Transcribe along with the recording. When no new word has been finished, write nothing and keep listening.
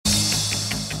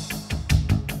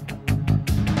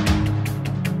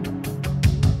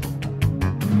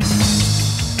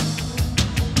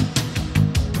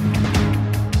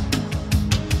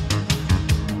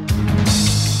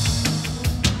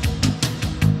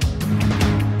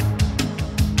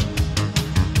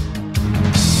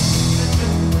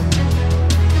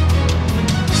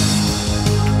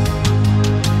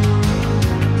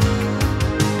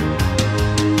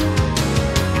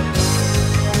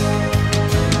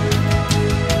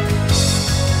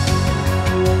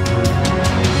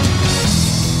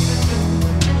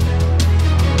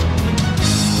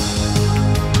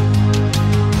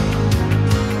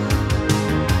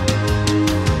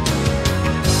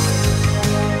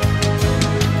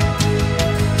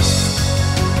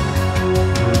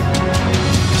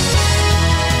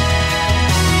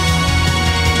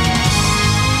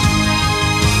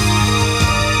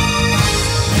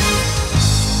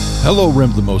Hello, Remnant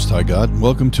of the Most High God.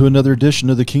 Welcome to another edition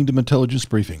of the Kingdom Intelligence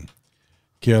Briefing.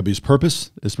 KIB's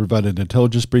purpose is to provide an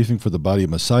intelligence briefing for the body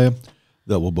of Messiah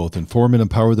that will both inform and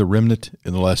empower the remnant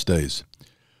in the last days.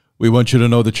 We want you to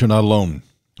know that you're not alone.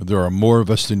 There are more of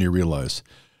us than you realize,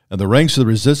 and the ranks of the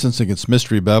resistance against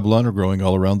Mystery Babylon are growing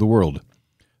all around the world.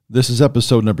 This is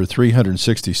episode number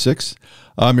 366.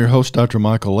 I'm your host, Dr.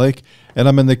 Michael Lake, and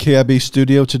I'm in the KIB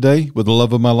studio today with the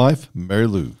love of my life, Mary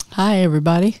Lou. Hi,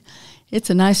 everybody. It's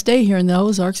a nice day here in the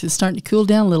Ozarks. It's starting to cool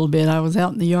down a little bit. I was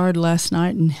out in the yard last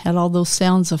night and had all those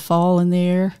sounds of fall in the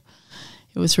air.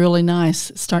 It was really nice.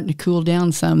 It's starting to cool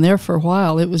down some. There for a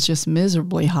while, it was just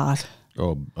miserably hot.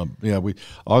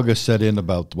 August set in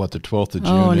about, the 12th of June.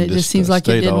 Oh, and it just seems like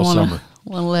it didn't want to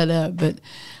let up. But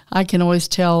I can always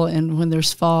tell, and when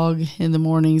there's fog in the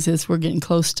mornings, we're getting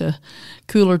close to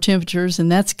cooler temperatures,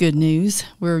 and that's good news.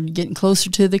 We're getting closer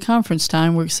to the conference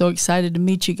time. We're so excited to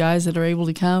meet you guys that are able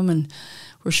to come, and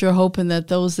we're sure hoping that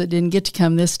those that didn't get to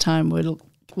come this time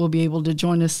will be able to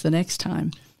join us the next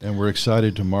time. And we're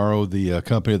excited tomorrow. The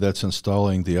company that's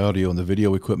installing the audio and the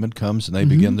video equipment comes, and they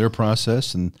begin their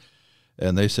process, and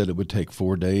they said it would take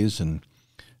 4 days, and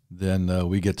then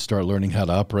we get to start learning how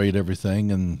to operate everything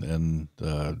and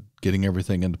getting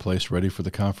everything into place ready for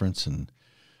the conference. And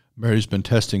Mary's been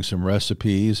testing some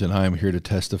recipes, and I am here to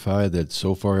testify that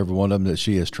so far every one of them that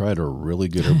she has tried are really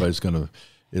good. Everybody's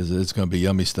it's going to be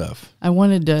yummy stuff. I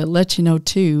wanted to let you know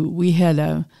too. We had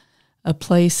a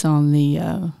place on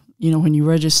the when you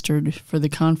registered for the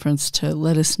conference to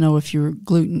let us know if you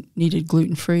needed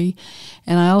gluten-free.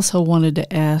 And I also wanted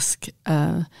to ask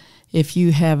if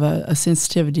you have a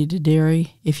sensitivity to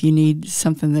dairy, if you need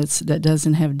something that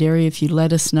doesn't have dairy, if you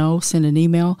let us know, send an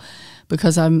email,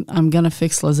 because I'm going to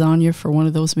fix lasagna for one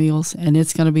of those meals, and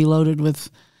it's going to be loaded with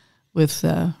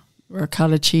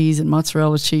ricotta cheese and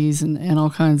mozzarella cheese and all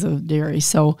kinds of dairy.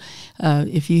 So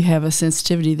if you have a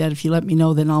sensitivity to that, if you let me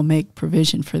know, then I'll make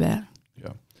provision for that.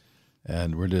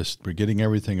 And we're getting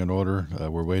everything in order.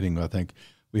 We're waiting. I think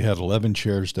we had 11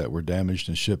 chairs that were damaged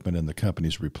in shipment, and the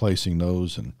company's replacing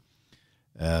those. And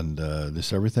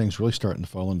everything's really starting to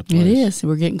fall into place. It is.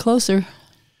 We're getting closer.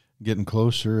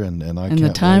 And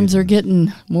the times are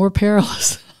getting more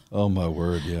perilous. Oh, my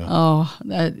word, yeah. Oh,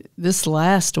 this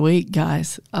last week,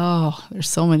 guys. Oh, there's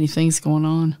so many things going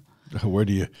on. Where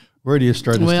do you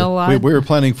start? Well, we were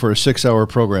planning for a 6-hour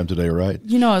program today, right?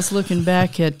 I was looking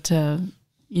back at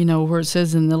where it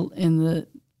says when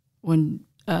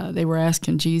they were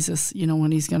asking Jesus,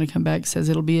 when he's going to come back, it says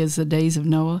it'll be as the days of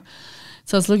Noah.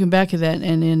 So I was looking back at that,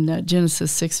 and in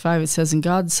Genesis 6:5 it says, "And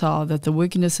God saw that the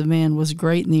wickedness of man was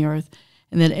great in the earth,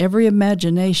 and that every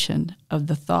imagination of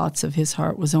the thoughts of his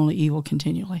heart was only evil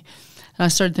continually." And I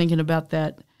started thinking about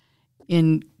that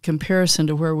in comparison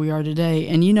to where we are today.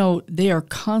 And they are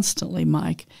constantly,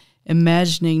 Mike,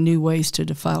 imagining new ways to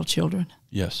defile children.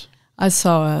 Yes. I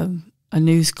saw a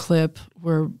news clip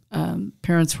where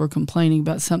parents were complaining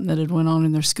about something that had went on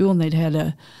in their school, and they'd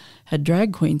had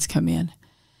drag queens come in.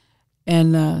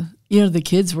 And, the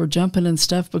kids were jumping and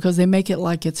stuff because they make it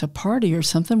like it's a party or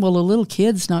something. Well, a little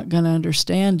kid's not going to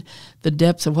understand the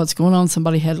depths of what's going on.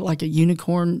 Somebody had like a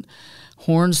unicorn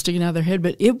horn sticking out of their head,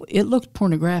 but it looked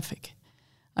pornographic.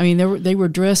 I mean, they were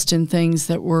dressed in things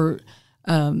that were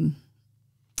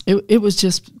It was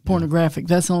just pornographic.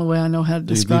 That's the only way I know how to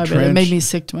describe it. It made me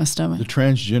sick to my stomach. The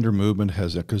transgender movement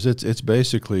has it, because it's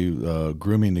basically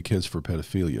grooming the kids for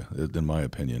pedophilia, in my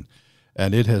opinion.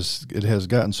 And it has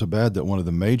gotten so bad that one of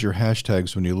the major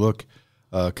hashtags, when you look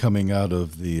coming out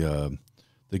of the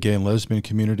gay and lesbian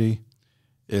community,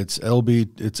 it's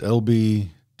LGBT,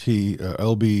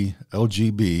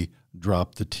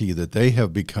 drop the T, that they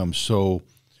have become so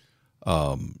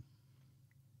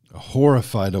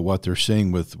horrified at what they're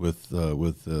seeing with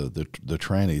the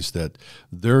trannies, that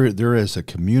they're as a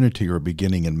community are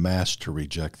beginning en masse to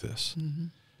reject this. Mm-hmm.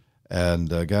 And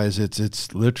guys,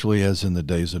 it's literally as in the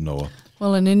days of Noah.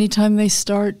 Well, and anytime they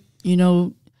start,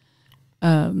 Antifa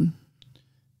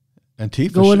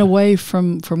going away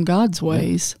from God's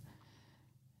ways,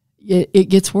 it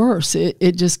gets worse.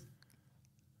 It just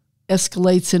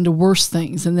escalates into worse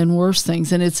things and then worse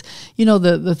things. And it's,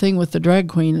 the thing with the drag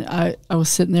queen, I was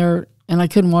sitting there and I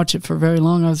couldn't watch it for very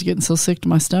long. I was getting so sick to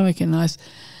my stomach. And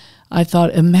I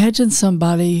thought, imagine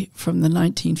somebody from the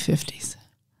 1950s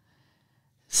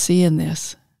seeing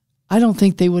this. I don't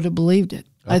think they would have believed it.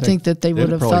 I think that they would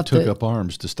have thought took up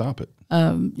arms to stop it.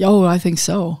 I think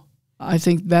so. I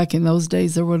think back in those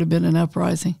days there would have been an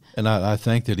uprising. And I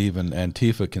think that even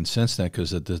Antifa can sense that,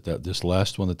 because this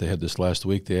last one that they had this last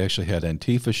week, they actually had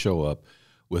Antifa show up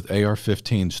with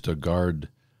AR-15s to guard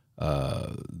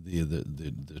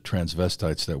the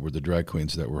transvestites that were the drag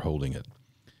queens that were holding it.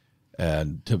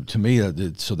 And to me,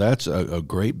 so that's a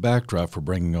great backdrop for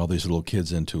bringing all these little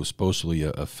kids into supposedly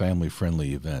a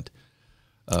family-friendly event.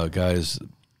 Guys,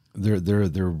 they're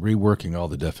reworking all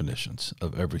the definitions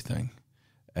of everything,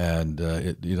 and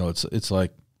it's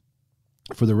like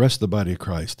for the rest of the body of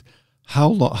Christ,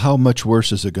 how much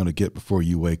worse is it going to get before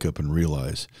you wake up and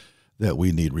realize that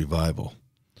we need revival,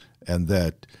 and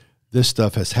that this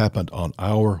stuff has happened on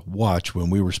our watch when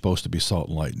we were supposed to be salt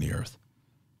and light in the earth.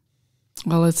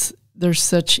 Well, there's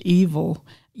such evil.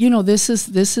 This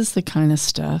is the kind of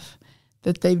stuff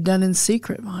that they've done in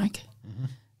secret, Mike. Mm-hmm.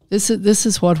 This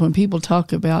is what, when people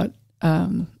talk about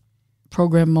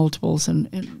program multiples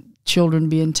and children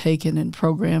being taken and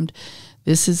programmed,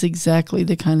 this is exactly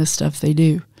the kind of stuff they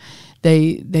do.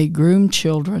 They groom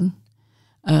children.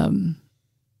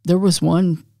 There was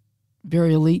one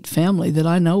very elite family that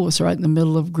I know was right in the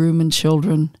middle of grooming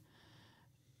children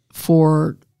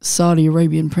for Saudi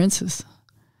Arabian princes.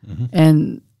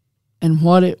 Mm-hmm. And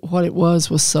what it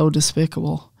was so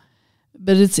despicable.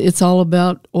 But it's all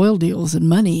about oil deals and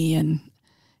money, and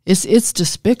it's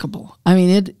despicable. I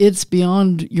mean, it's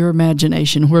beyond your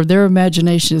imagination. Where their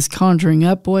imagination is conjuring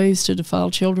up ways to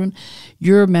defile children,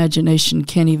 your imagination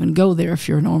can't even go there if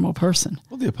you're a normal person.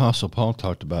 Well, the Apostle Paul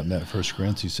talked about in that 1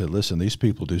 Corinthians. He said, listen, these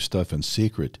people do stuff in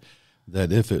secret that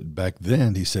back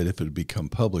then, he said, if it had become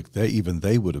public,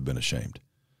 they would have been ashamed.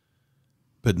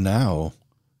 But now,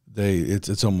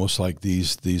 it's almost like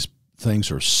these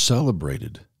things are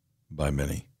celebrated by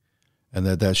many. And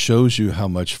that shows you how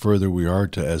much further we are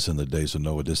to as in the days of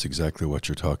Noah. This is exactly what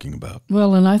you're talking about.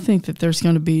 Well, and I think that there's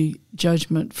going to be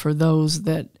judgment for those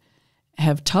that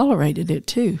have tolerated it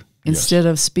too. Instead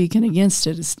of speaking against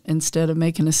it, instead of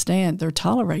making a stand, they're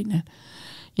tolerating it.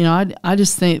 I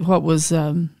just think what was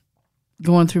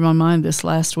going through my mind this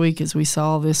last week as we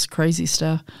saw this crazy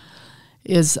stuff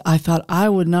is I thought I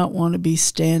would not want to be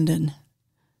standing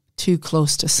too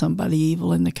close to somebody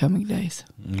evil in the coming days.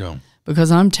 No.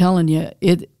 Because I'm telling you,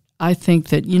 I think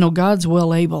that, God's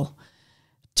well able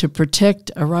to protect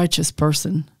a righteous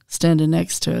person standing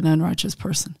next to an unrighteous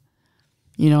person.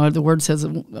 The word says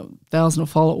 1,000 will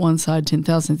fall at one side,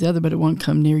 10,000 at the other, but it won't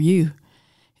come near you.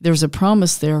 There's a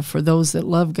promise there for those that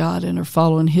love God and are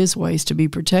following his ways to be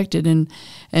protected.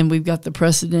 And we've got the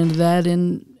precedent of that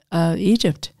in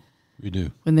Egypt. We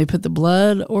do. When they put the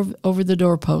blood over the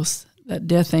doorpost, that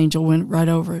death angel went right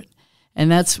over it. And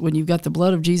that's when you've got the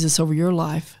blood of Jesus over your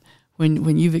life,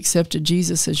 when you've accepted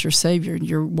Jesus as your Savior and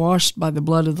you're washed by the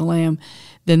blood of the Lamb,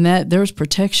 then there's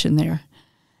protection there.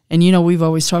 And, we've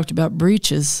always talked about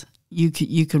breaches. You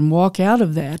can walk out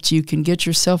of that. You can get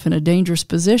yourself in a dangerous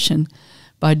position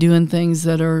by doing things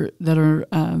that are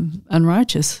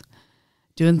unrighteous,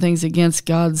 doing things against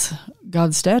God's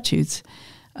statutes.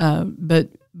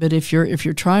 But if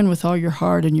you're trying with all your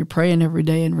heart and you're praying every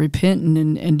day and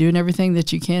repenting and doing everything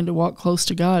that you can to walk close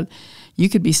to God, you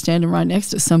could be standing right next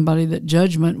to somebody that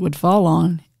judgment would fall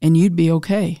on, and you'd be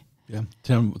okay. Yeah,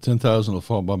 10,000 will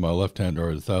fall by my left hand or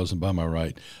 1,000 by my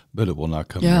right, but it will not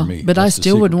come near me. But that's I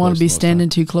still wouldn't want to be standing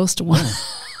too close to one.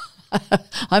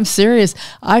 I'm serious.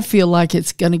 I feel like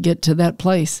it's going to get to that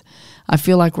place. I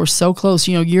feel like we're so close.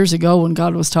 Years ago when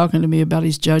God was talking to me about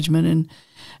his judgment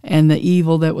and the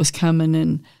evil that was coming,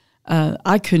 and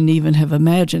I couldn't even have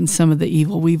imagined some of the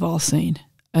evil we've all seen.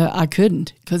 I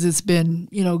couldn't, because it's been,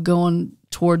 going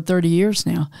toward 30 years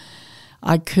now.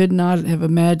 I could not have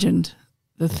imagined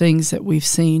the things that we've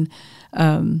seen.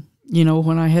 When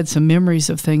I had some memories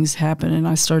of things happen and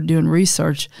I started doing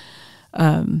research,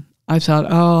 I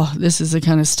thought, this is the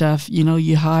kind of stuff,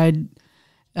 you hide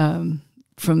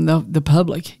from the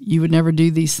public. You would never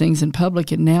do these things in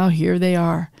public, and now here they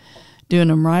are, doing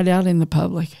them right out in the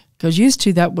public. Because used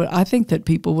to that, I think that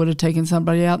people would have taken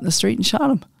somebody out in the street and shot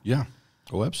them. Yeah.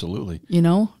 Oh, absolutely.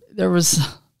 There was,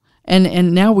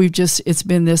 and now it's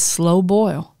been this slow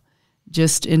boil.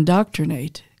 Just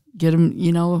indoctrinate, get them,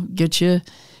 get you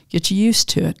used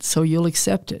to it, so you'll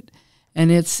accept it.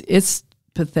 And it's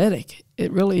pathetic.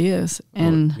 It really is.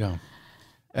 And yeah.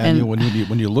 And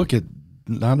when you look at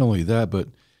not only that, but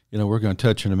we're going to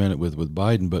touch in a minute with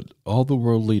Biden, but all the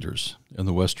world leaders in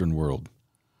the Western world,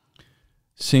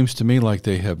 seems to me like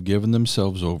they have given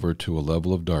themselves over to a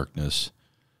level of darkness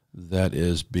that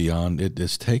is beyond, it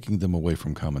is taking them away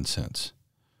from common sense.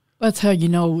 That's how you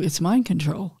know it's mind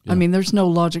control. Yeah. I mean, there's no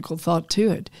logical thought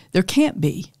to it. There can't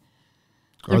be.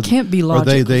 There can't be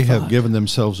logical thought. They have given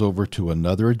themselves over to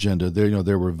another agenda. They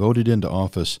were voted into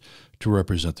office to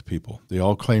represent the people. They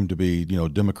all claim to be,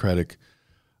 democratic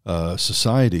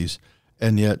societies,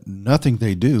 and yet nothing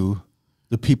they do,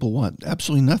 the people want.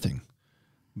 Absolutely nothing.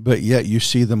 But yet you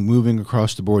see them moving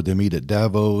across the board. They meet at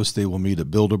Davos, they will meet at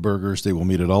Bilderbergers, they will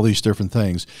meet at all these different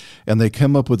things, and they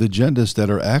come up with agendas that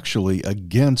are actually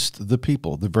against the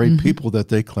people, the very people that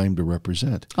they claim to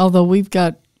represent. Although we've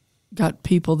got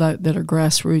people that are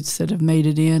grassroots that have made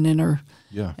it in and are,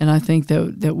 and I think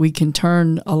that we can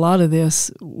turn a lot of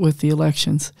this with the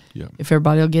elections. Yeah. If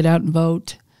everybody will get out and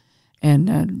vote and,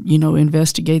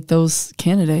 investigate those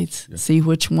candidates, see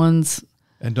which ones.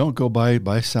 And don't go by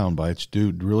sound bites.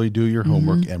 Really do your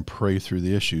homework and pray through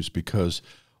the issues, because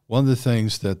one of the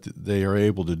things that they are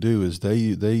able to do is they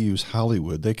use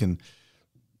Hollywood. They can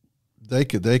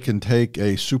take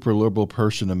a super liberal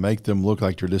person and make them look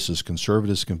like they're just as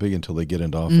conservative as can be until they get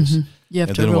into office. You have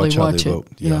and to then really watch how they it. vote.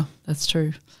 Yeah, that's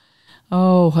true.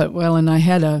 Oh, well, and I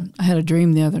had a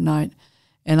dream the other night,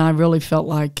 and I really felt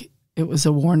like it was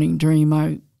a warning dream.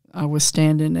 I was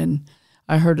standing and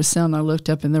I heard a sound. I looked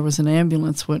up and there was an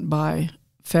ambulance went by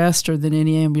faster than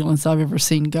any ambulance I've ever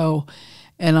seen go.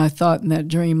 And I thought in that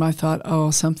dream,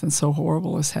 oh, something so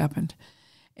horrible has happened.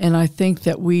 And I think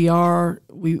that we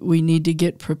need to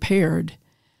get prepared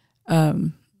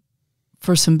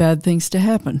for some bad things to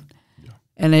happen. Yeah.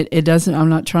 And it doesn't, I'm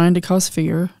not trying to cause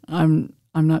fear. I'm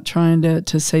not trying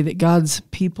to say that God's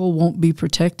people won't be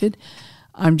protected.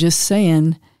 I'm just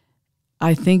saying,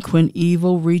 I think when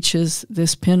evil reaches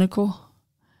this pinnacle,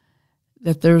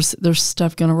 that there's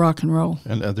stuff going to rock and roll.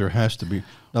 And there has to be.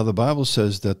 Now, the Bible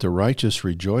says that the righteous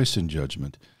rejoice in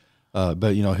judgment.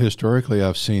 But, historically,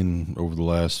 I've seen over the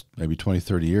last maybe 20,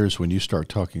 30 years, when you start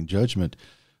talking judgment,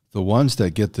 the ones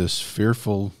that get this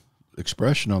fearful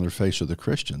expression on their face are the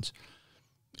Christians.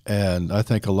 And I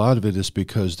think a lot of it is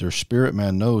because their spirit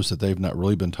man knows that they've not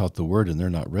really been taught the word and they're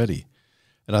not ready.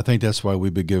 And I think that's why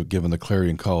we've been given the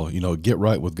clarion call, get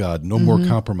right with God, no more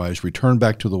compromise, return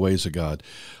back to the ways of God.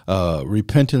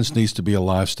 Repentance needs to be a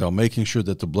lifestyle. Making sure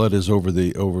that the blood is over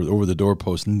the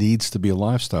doorpost needs to be a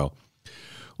lifestyle.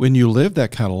 When you live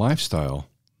that kind of lifestyle,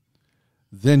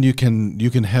 then you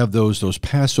can have those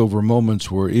Passover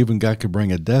moments where even God could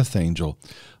bring a death angel,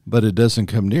 but it doesn't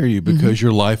come near you because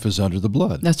your life is under the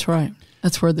blood. That's right.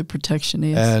 That's where the protection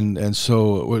is. And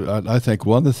so I think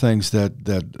one of the things that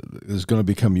is going to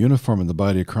become uniform in the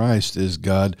body of Christ is,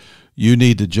 God, you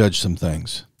need to judge some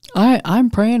things. I'm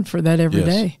praying for that every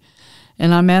day.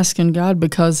 And I'm asking God,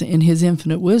 because in his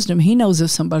infinite wisdom, he knows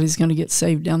if somebody's going to get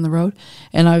saved down the road.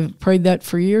 And I've prayed that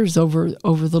for years over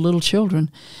the little children.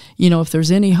 If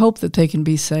there's any hope that they can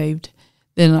be saved,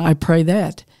 then I pray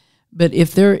that. But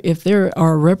if there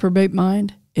are a reprobate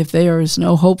mind, if there is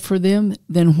no hope for them,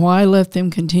 then why let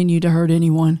them continue to hurt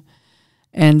anyone?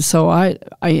 And so I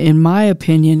in my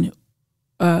opinion,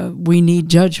 we need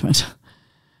judgment.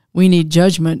 We need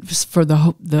judgment for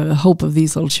the hope of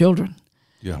these little children.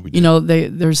 Yeah, we do.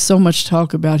 There's so much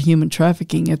talk about human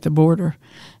trafficking at the border,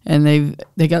 and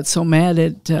they got so mad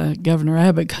at Governor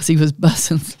Abbott because he was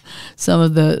busing some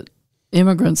of the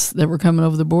immigrants that were coming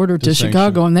over the border to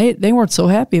Chicago, and they weren't so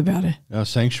happy about it.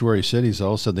 Sanctuary cities,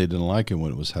 all of a sudden they didn't like it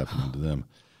when it was happening to them.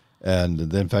 And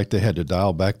then, in fact, they had to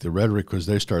dial back the rhetoric because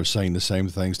they started saying the same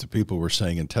things that people were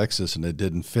saying in Texas, and it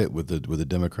didn't fit with the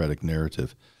Democratic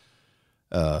narrative.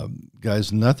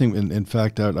 Guys, nothing. In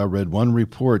fact, I read one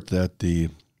report that the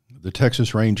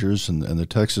Texas Rangers and the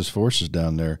Texas forces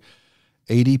down there,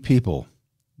 80 people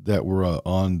that were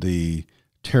on the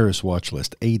terrorist watch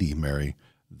list, 80, Mary,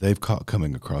 they've caught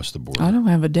coming across the border. I don't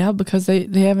have a doubt, because they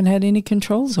haven't had any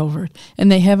controls over it.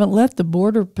 And they haven't let the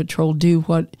Border Patrol do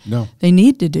what they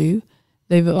need to do.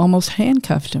 They've almost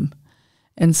handcuffed them.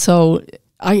 And so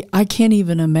I can't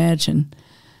even imagine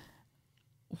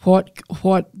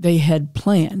what they had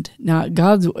planned. Now,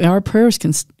 our prayers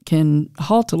can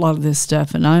halt a lot of this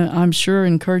stuff, and I'm sure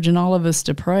encouraging all of us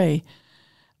to pray.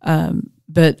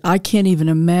 But I can't even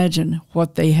imagine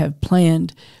what they have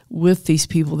planned with these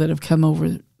people that have come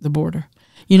over the border.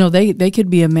 They could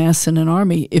be amassing an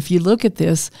army. If you look at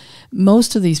this,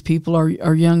 most of these people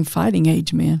are young fighting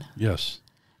age men. Yes.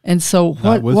 And so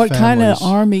what kind of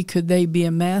army could they be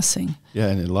amassing? Yeah,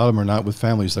 and a lot of them are not with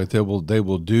families. Like they will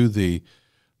do the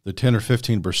 10 or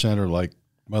 15% are like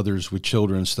mothers with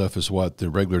children and stuff is what the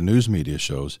regular news media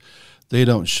shows. They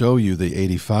don't show you the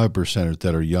 85%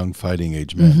 that are young fighting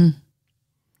age men. Mm-hmm.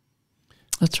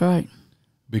 That's right.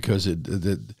 Because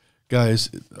guys,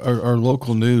 our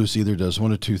local news either does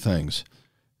one of two things.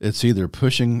 It's either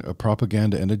pushing a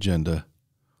propaganda and agenda,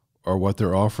 or what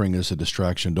they're offering is a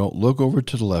distraction. Don't look over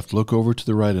to the left, look over to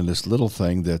the right in this little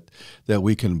thing that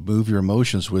we can move your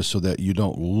emotions with so that you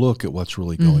don't look at what's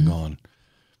really going on.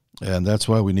 And that's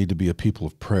why we need to be a people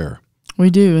of prayer. We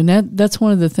do. And that's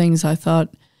one of the things I thought,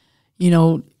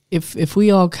 if we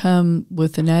all come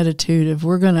with an attitude of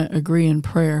we're going to agree in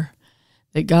prayer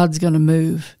that God's going to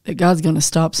move, that God's going to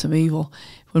stop some evil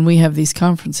when we have these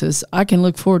conferences, I can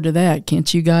look forward to that,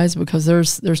 can't you guys? Because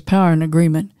there's power in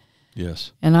agreement.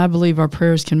 Yes. And I believe our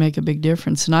prayers can make a big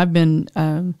difference. And I've been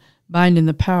binding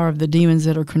the power of the demons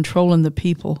that are controlling the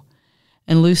people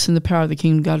and loosen the power of the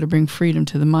kingdom of God to bring freedom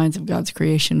to the minds of God's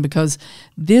creation, because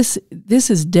this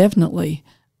is definitely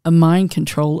a mind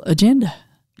control agenda.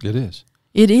 It is.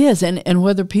 It is, and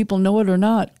whether people know it or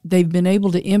not, they've been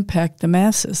able to impact the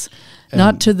masses,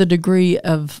 not to the degree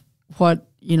of what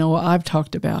I've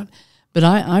talked about, but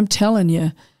I'm telling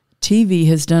you, TV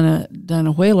has done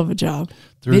a whale of a job.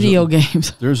 Video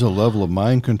games. There's a level of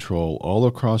mind control all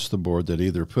across the board that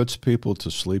either puts people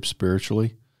to sleep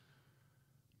spiritually,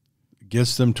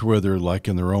 gets them to where they're like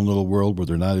in their own little world where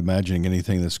they're not imagining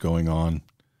anything that's going on,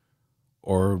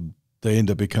 or they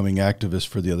end up becoming activists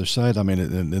for the other side. I mean,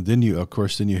 and then you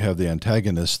have the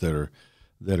antagonists that are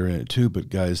in it too. But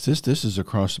guys, this is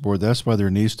across the board. That's why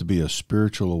there needs to be a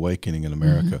spiritual awakening in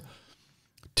America.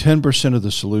 10% of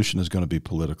the solution is going to be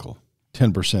political.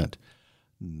 10%.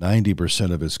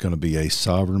 90% of it's going to be a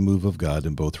sovereign move of God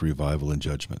in both revival and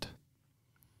judgment.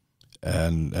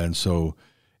 And so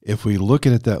if we look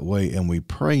at it that way and we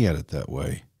pray at it that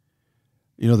way,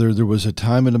 there was a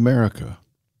time in America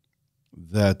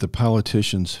that the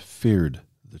politicians feared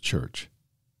the church.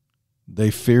 They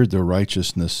feared the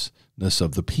righteousness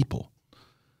of the people.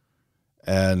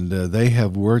 And they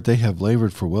have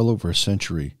labored for well over a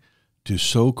century to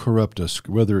so corrupt us,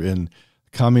 whether in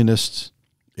communists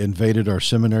invaded our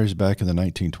seminaries back in the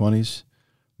 1920s,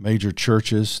 major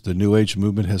churches, the New Age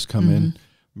movement has come in,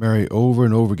 Mary, over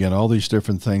and over again, all these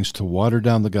different things to water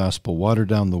down the gospel, water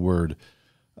down the word,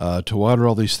 to water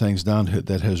all these things down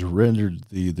that has rendered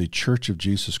the Church of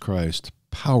Jesus Christ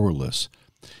powerless,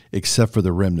 except for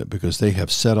the remnant, because they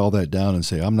have set all that down and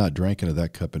say, I'm not drinking of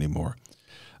that cup anymore.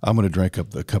 I'm going to drink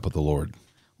up the cup of the Lord.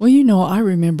 Well, I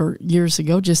remember years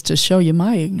ago, just to show you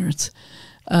my ignorance,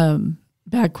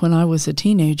 back when I was a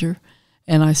teenager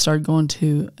and I started going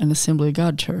to an Assembly of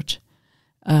God church,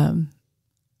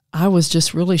 I was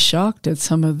just really shocked at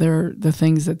some of the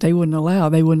things that they wouldn't allow.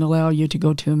 They wouldn't allow you to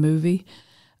go to a movie.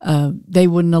 They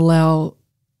wouldn't allow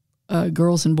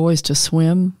girls and boys to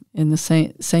swim in the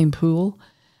same pool.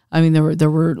 I mean, there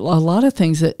were a lot of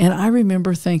things and I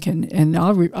remember thinking, and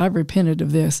I repented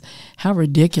of this, how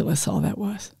ridiculous all that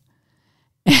was.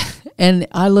 And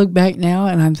I look back now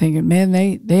and I'm thinking, man,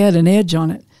 they had an edge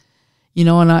on it,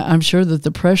 and I'm sure that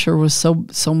the pressure was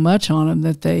so much on them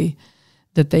that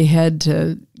they had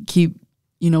to keep,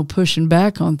 pushing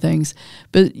back on things.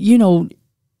 But, you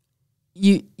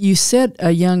set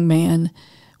a young man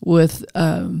with,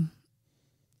 in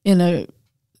a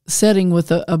setting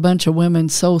with a bunch of women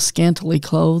so scantily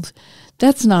clothed.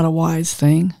 That's not a wise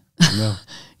thing. No.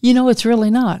 It's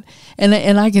really not.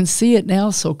 And I can see it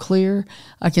now so clear.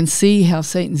 I can see how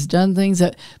Satan's done things.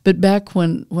 But back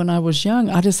when I was young,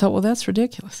 I just thought, well, that's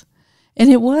ridiculous. And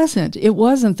it wasn't. It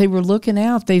wasn't. They were looking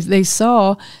out. They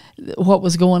saw what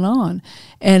was going on.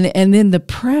 And then the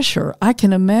pressure, I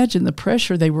can imagine the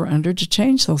pressure they were under to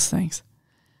change those things.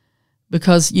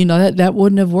 Because, that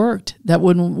wouldn't have worked. That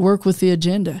wouldn't work with the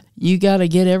agenda. You got to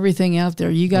get everything out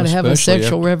there. You got to have a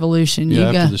sexual revolution. Yeah,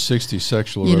 after the 60s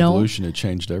sexual revolution, it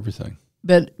changed everything.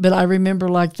 But I remember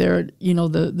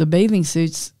the bathing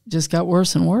suits just got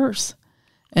worse and worse.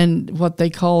 And what they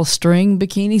call string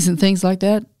bikinis and things like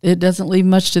that, it doesn't leave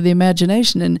much to the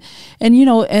imagination. And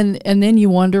then you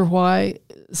wonder why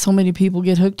so many people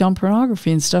get hooked on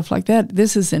pornography and stuff like that.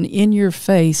 This is an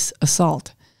in-your-face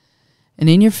assault. An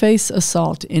in-your-face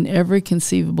assault in every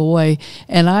conceivable way.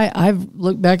 And I've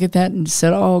looked back at that and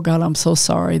said, oh, God, I'm so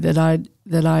sorry that I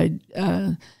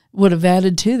would have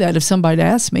added to that if somebody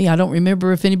asked me. I don't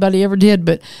remember if anybody ever did,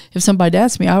 but if somebody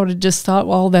asked me, I would have just thought,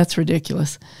 well, that's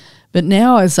ridiculous. But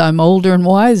now as I'm older and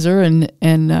wiser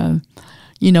and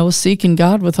seeking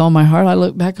God with all my heart, I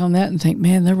look back on that and think,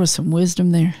 man, there was some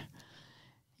wisdom there.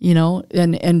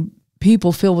 And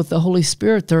people filled with the Holy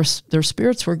Spirit, their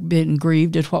spirits were being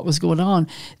grieved at what was going on.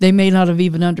 They may not have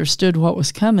even understood what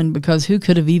was coming, because who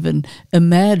could have even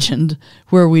imagined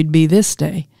where we'd be this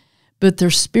day? But their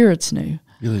spirits knew.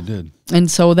 Yeah, they did. And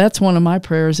so that's one of my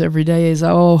prayers every day is,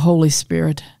 oh, Holy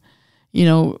Spirit,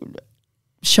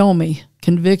 show me,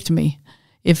 convict me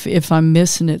if I'm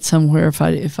missing it somewhere,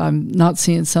 if I'm not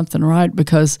seeing something right,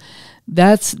 because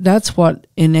that's what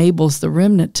enables the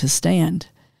remnant to stand.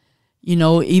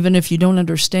 Even if you don't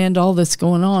understand all that's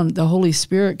going on, the Holy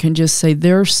Spirit can just say,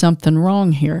 there's something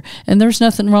wrong here. And there's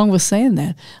nothing wrong with saying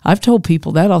that. I've told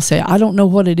people that. I'll say, I don't know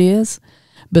what it is,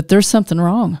 but there's something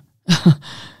wrong.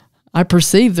 I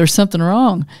perceive there's something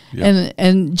wrong. Yeah.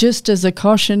 And just as a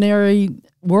cautionary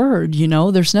word,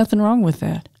 there's nothing wrong with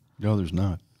that. No, there's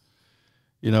not.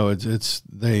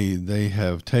 They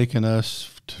have taken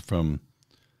us from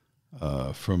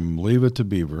Leave It to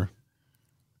Beaver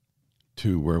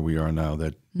to where we are now,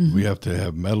 that we have to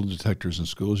have metal detectors in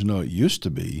schools. It used to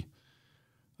be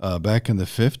back in the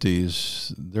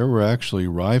 50s, there were actually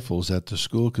rifles at the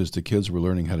school because the kids were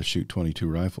learning how to shoot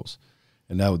 .22 rifles.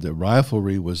 And now the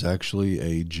riflery was actually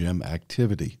a gym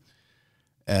activity.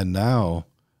 And now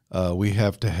we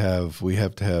have to have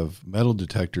metal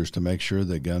detectors to make sure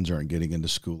that guns aren't getting into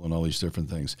school and all these different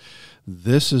things.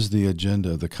 This is the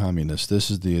agenda of the communists.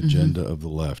 This is the agenda of the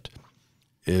left,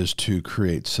 is to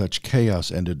create such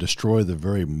chaos and to destroy the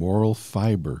very moral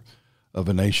fiber of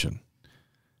a nation.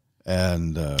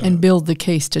 And build the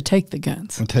case to take the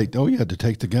guns. To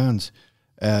take the guns.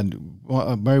 And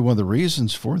Mary, one of the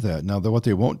reasons for that, now what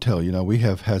they won't tell you, we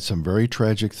have had some very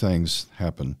tragic things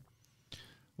happen,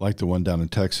 like the one down in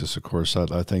Texas. Of course,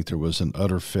 I think there was an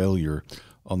utter failure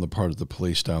on the part of the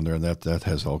police down there, and that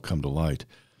has all come to light.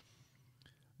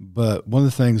 But one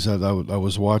of the things that I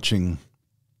was watching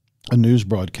a news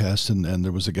broadcast, and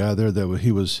there was a guy there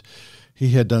that he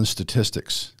had done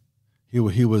statistics. He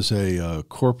was a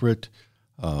corporate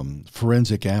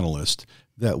forensic analyst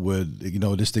that would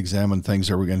just examine things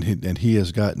that were going. And he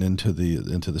has gotten into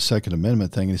the Second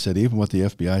Amendment thing. And he said even what the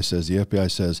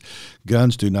FBI says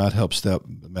guns do not help stop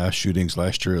mass shootings.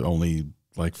 Last year, only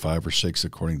like 5 or 6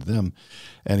 according to them.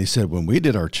 And he said when we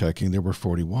did our checking, there were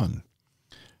 41,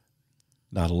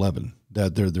 not 11.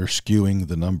 That they're skewing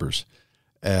the numbers.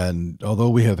 And although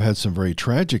we have had some very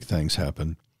tragic things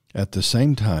happen, at the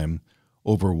same time,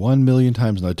 over 1 million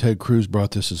times, now Ted Cruz brought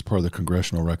this as part of the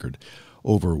congressional record,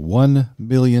 over 1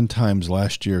 million times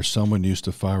last year, someone used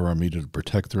a firearm either to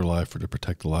protect their life or to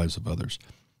protect the lives of others.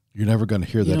 You're never going to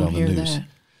hear that on the news. That.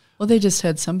 Well, they just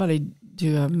had somebody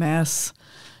do a mass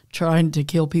trying to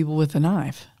kill people with a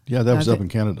knife. Yeah, that was up in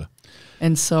Canada.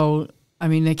 And so,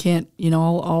 they can't,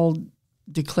 all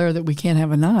declare that we can't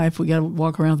have a knife. We got to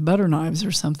walk around with butter knives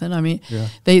or something.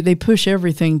 They push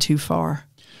everything too far.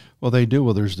 Well, they do.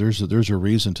 Well, there's a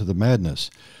reason to the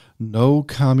madness. No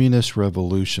communist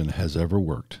revolution has ever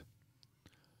worked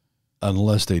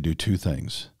unless they do 2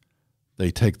 things. They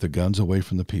take the guns away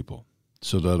from the people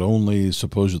so that only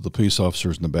supposedly the police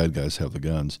officers and the bad guys have the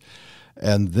guns.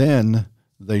 And then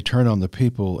they turn on the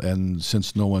people, and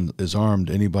since no one is armed,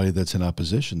 anybody that's in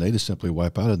opposition, they just simply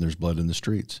wipe out and there's blood in the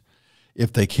streets.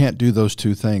 If they can't do those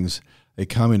 2 things, a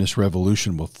communist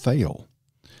revolution will fail.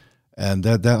 And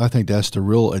that I think that's the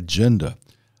real agenda.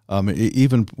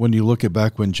 Even when you look at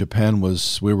back when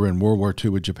we were in World War II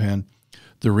with Japan,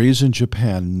 the reason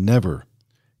Japan never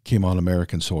came on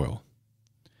American soil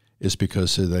is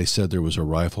because they said there was a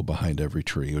rifle behind every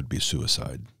tree. It would be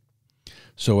suicide.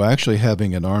 So actually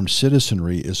having an armed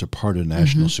citizenry is a part of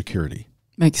national security.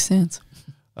 Makes sense.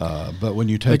 But when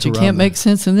you take you can't make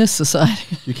sense in this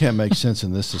society. You can't make sense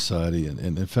in this society. And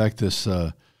in fact, this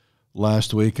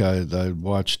last week I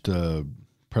watched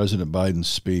President Biden's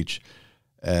speech,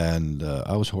 and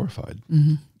I was horrified.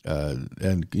 And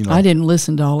I didn't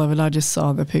listen to all of it. I just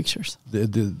saw the pictures.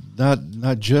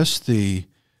 Not just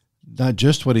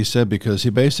what he said, because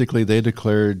they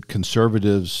declared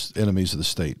conservatives enemies of the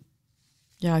state.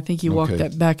 Yeah, I think he walked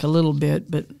that back a little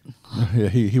bit, but yeah,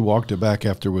 he walked it back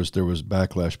after there was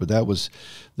backlash. But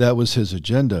that was his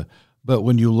agenda. But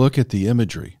when you look at the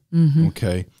imagery,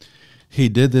 he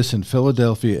did this in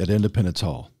Philadelphia at Independence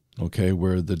Hall,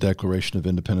 where the Declaration of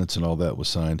Independence and all that was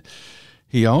signed.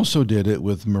 He also did it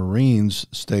with Marines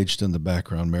staged in the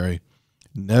background, Mary.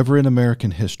 Never in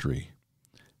American history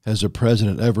has a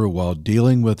president ever, while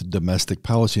dealing with domestic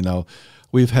policy. Now,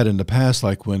 we've had in the past,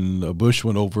 like when Bush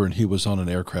went over and he was on an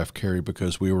aircraft carrier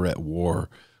because we were at war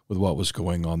with what was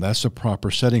going on. That's a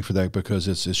proper setting for that, because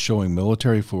it's showing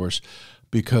military force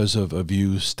because of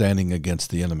you standing against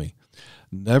the enemy.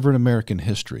 Never in American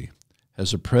history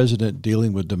has a president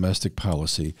dealing with domestic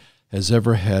policy has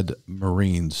ever had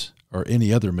Marines or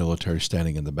any other military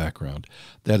standing in the background.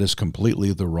 That is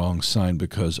completely the wrong sign,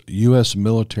 because U.S.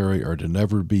 military are to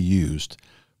never be used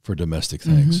for domestic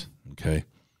things. Okay.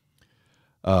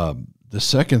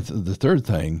 The third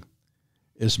thing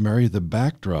is, Mary, the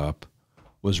backdrop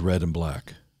was red and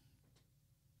black.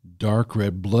 Dark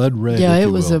red, blood red. Yeah, it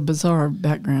was a bizarre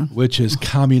background. Which is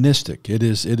communistic. It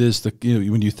is the,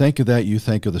 when you think of that, you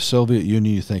think of the Soviet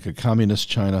Union, you think of communist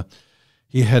China.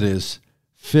 He had his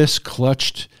fist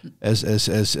clutched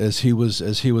as he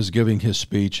was giving his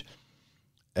speech,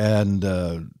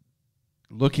 and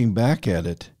looking back at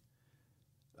it,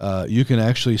 you can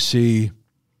actually see,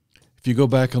 if you go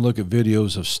back and look at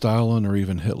videos of Stalin or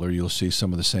even Hitler, you'll see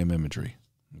some of the same imagery.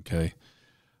 Okay.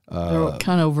 They're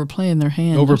kind of overplaying their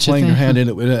hand. Overplaying their hand, and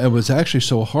it was actually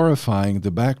so horrifying,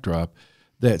 the backdrop,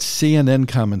 that CNN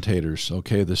commentators,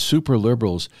 okay, the super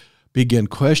liberals, began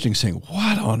questioning, saying,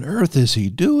 "What on earth is he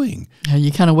doing?" Yeah,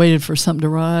 you kind of waited for something to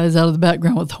rise out of the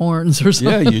background with horns or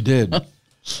something. Yeah, you did.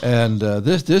 And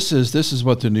this is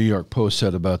what the New York Post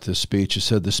said about this speech. It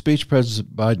said the speech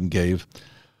President Biden gave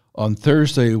on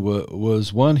Thursday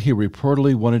was one he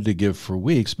reportedly wanted to give for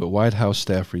weeks, but White House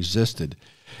staff resisted.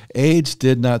 Aides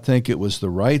did not think it was the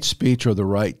right speech or the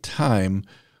right time,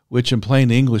 which in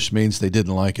plain English means they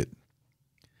didn't like it.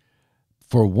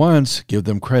 For once, give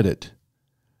them credit.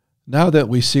 Now that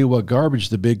we see what garbage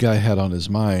the big guy had on his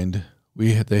mind,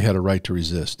 they had a right to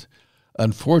resist.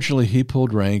 Unfortunately, he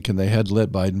pulled rank, and they had to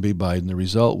let Biden be Biden. The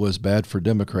result was bad for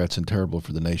Democrats and terrible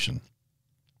for the nation.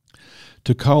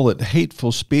 To call it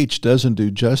hateful speech doesn't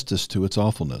do justice to its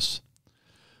awfulness.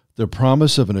 The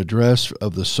promise of an address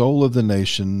of the soul of the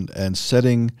nation and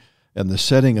the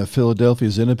setting of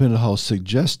Philadelphia's Independent Hall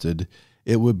suggested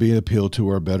it would be an appeal to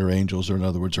our better angels, or in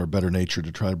other words, our better nature,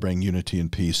 to try to bring unity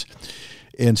and peace.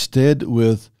 Instead,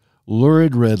 with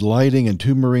lurid red lighting and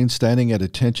two Marines standing at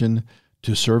attention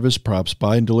to serve as props,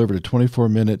 Biden delivered a 24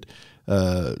 minute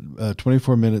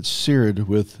seared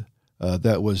with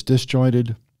that was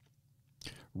disjointed,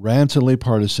 rancidly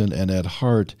partisan, and at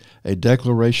heart a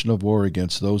declaration of war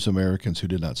against those Americans who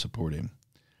did not support him.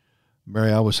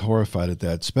 Mary, I was horrified at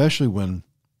that, especially when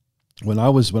I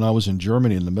was in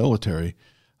Germany in the military.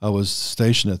 I was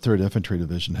stationed at 3rd Infantry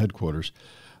Division headquarters.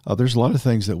 There's a lot of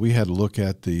things that we had to look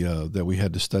at, that we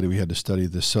had to study. We had to study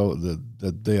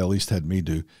that they at least had me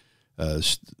do,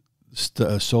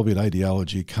 Soviet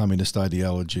ideology, communist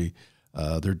ideology,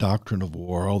 their doctrine of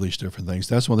war, all these different things.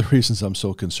 That's one of the reasons I'm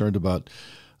so concerned about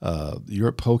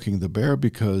Europe poking the bear,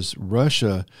 because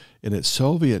Russia, in its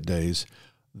Soviet days,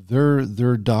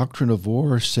 their doctrine of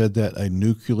war said that a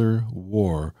nuclear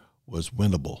war was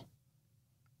winnable.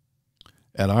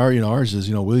 And ours is,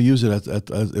 we'll use it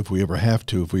if we ever have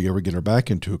to, if we ever get our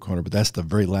back into a corner, but that's the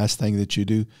very last thing that you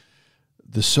do.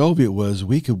 The Soviet was,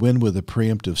 we could win with a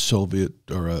preemptive Soviet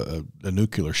or a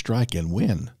nuclear strike and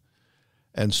win.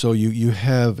 And so you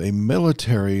have a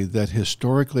military that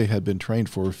historically had been trained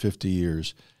for 50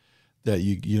 years, that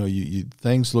you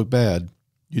things look bad,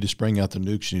 you just bring out the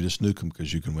nukes and you just nuke them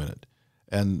because you can win it.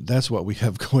 And that's what we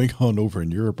have going on over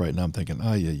in Europe right now. I'm thinking,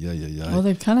 yeah. Well,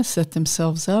 they've kind of set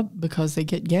themselves up because they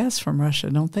get gas from Russia,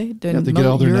 don't they? Yeah, they get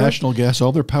all their national gas.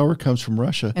 All their power comes from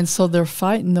Russia. And so they're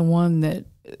fighting the one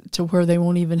to where they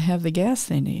won't even have the gas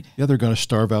they need. Yeah, they're going to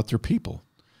starve out their people.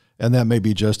 And that may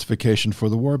be justification for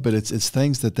the war, but it's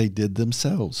things that they did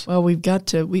themselves. Well,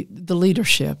 the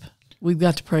leadership, we've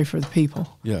got to pray for the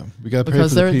people. Yeah, we got to pray for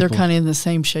the people. Because they're kind of in the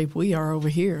same shape we are over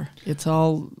here. It's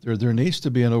all... There needs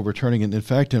to be an overturning. And in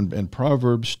fact, in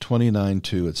Proverbs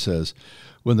 29:2, it says,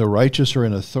 when the righteous are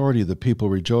in authority, the people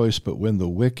rejoice, but when the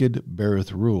wicked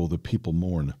beareth rule, the people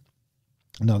mourn.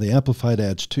 Now, the Amplified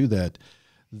adds to that,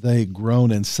 they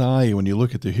groan and sigh. When you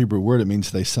look at the Hebrew word, it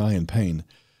means they sigh in pain.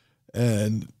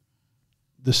 And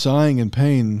the sighing and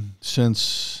pain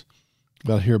since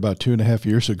about 2.5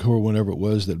 years ago, or whenever it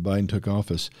was that Biden took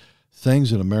office,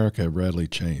 things in America have radically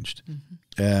changed.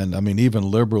 Mm-hmm. And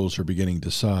even liberals are beginning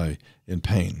to sigh in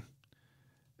pain.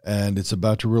 And it's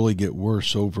about to really get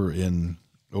worse over in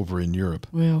Europe.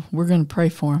 Well, we're going to pray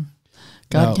for them.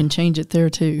 God can change it there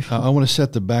too. I want to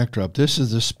set the backdrop. This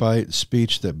is the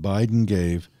speech that Biden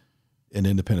gave in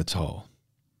Independence Hall.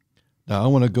 Now, I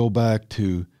want to go back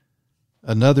to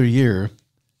another year,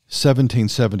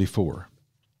 1774.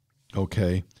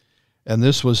 Okay, and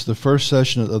this was the first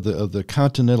session of the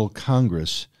Continental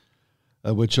Congress,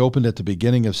 which opened at the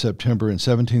beginning of September in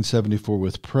 1774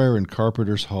 with prayer in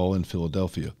Carpenter's Hall in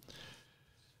Philadelphia.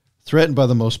 Threatened by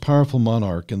the most powerful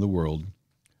monarch in the world,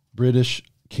 British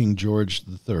King George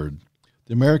III,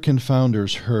 the American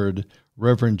founders heard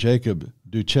Reverend Jacob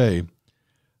Duché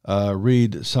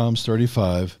read Psalms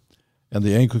 35 and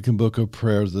the Anglican Book of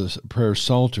Prayer, the Prayer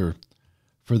Psalter,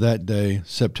 for that day,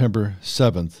 September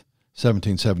 7th,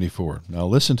 1774. Now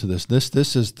listen to this.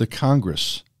 This is the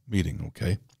Congress meeting,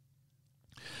 okay?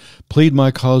 Plead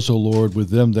my cause, O Lord, with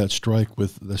them that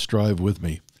strive with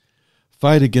me.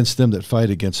 Fight against them that fight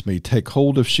against me. Take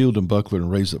hold of shield and buckler and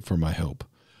raise up for my help.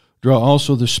 Draw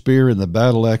also the spear and the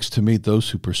battle axe to meet those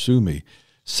who pursue me.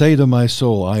 Say to my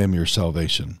soul, I am your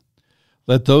salvation.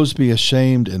 Let those be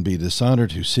ashamed and be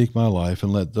dishonored who seek my life,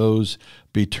 and let those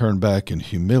be turned back and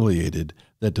humiliated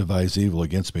that devise evil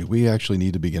against me. We actually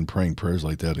need to begin praying prayers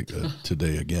like that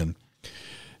today again.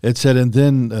 It said, and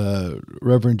then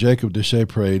Reverend Jacob Duché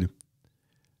prayed,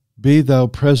 Be thou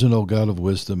present, O God of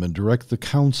wisdom, and direct the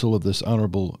counsel of this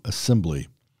honorable assembly.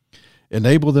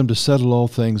 Enable them to settle all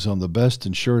things on the best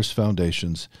and surest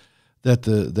foundations, that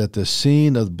the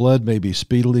scene of blood may be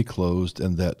speedily closed,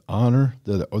 and that honor,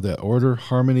 that order,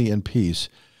 harmony, and peace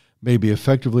may be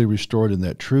effectively restored, and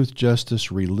that truth,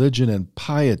 justice, religion, and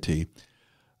piety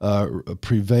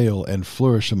prevail and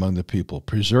flourish among the people.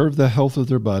 Preserve the health of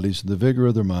their bodies and the vigor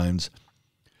of their minds.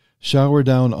 Shower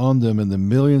down on them and the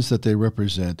millions that they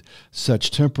represent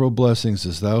such temporal blessings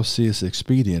as thou seest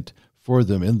expedient for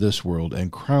them in this world,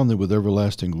 and crown them with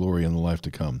everlasting glory in the life to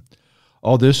come.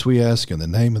 All this we ask in the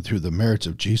name and through the merits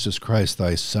of Jesus Christ,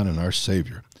 thy Son and our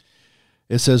Savior.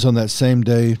 It says on that same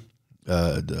day,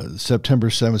 September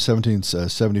 7,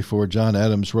 1774, John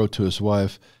Adams wrote to his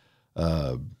wife,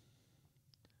 my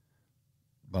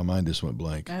mind just went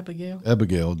blank.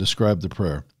 Abigail described the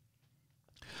prayer.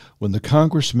 When the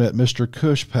Congress met, Mr.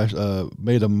 Cush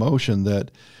made a motion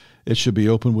that it should be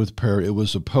opened with prayer. It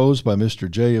was opposed by Mr.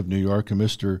 Jay of New York and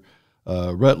Mr.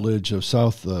 Rutledge of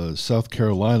South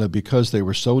Carolina because they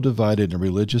were so divided in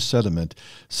religious sentiment,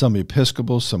 some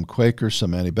Episcopal, some Quaker,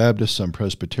 some Anabaptist, some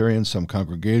Presbyterian, some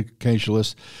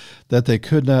Congregationalists, that they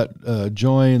could not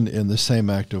join in the same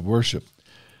act of worship.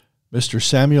 Mr.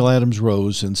 Samuel Adams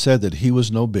rose and said that he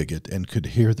was no bigot and could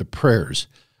hear the prayers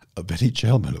of any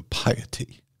gentleman of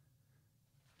piety.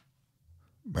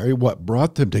 Mary, what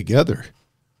brought them together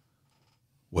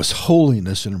was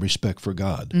holiness and respect for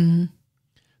God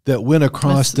that went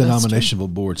across denominational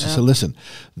boards. And so listen,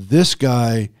 this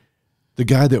guy, the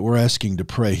guy that we're asking to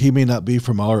pray, he may not be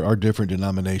from our different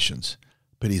denominations,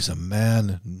 but he's a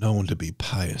man known to be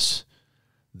pious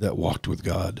that walked with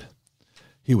God.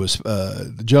 He was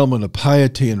the gentleman of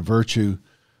piety and virtue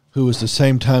who was at the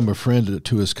same time a friend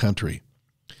to his country.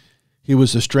 He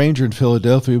was a stranger in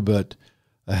Philadelphia, but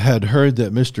had heard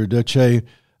that Mr. Duce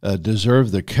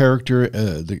deserved the character,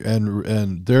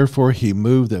 and therefore he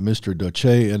moved that Mr.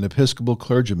 Duce, an Episcopal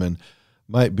clergyman,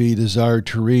 might be desired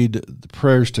to read the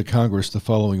prayers to Congress the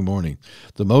following morning.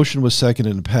 The motion was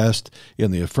seconded and passed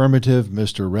in the affirmative.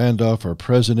 Mr. Randolph, our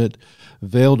president,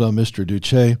 veiled on Mr.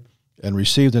 Duce and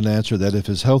received an answer that if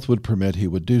his health would permit, he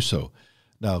would do so.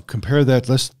 Now, compare that.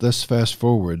 Let's fast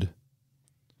forward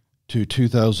to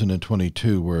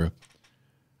 2022, where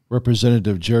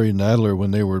Representative Jerry Nadler,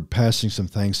 when they were passing some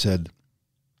things, said,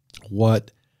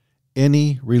 what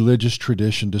any religious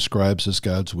tradition describes as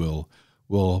God's will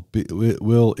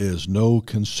is no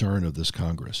concern of this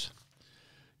Congress.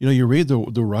 You know, you read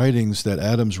the writings that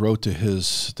Adams wrote to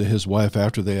his wife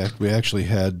after we actually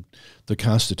had the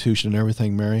Constitution and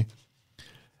everything, Mary,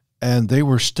 and they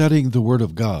were studying the Word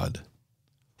of God.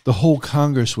 The whole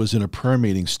Congress was in a prayer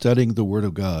meeting studying the Word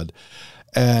of God.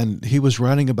 And he was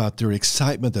writing about their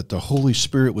excitement that the Holy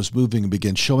Spirit was moving and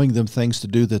began showing them things to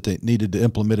do that they needed to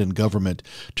implement in government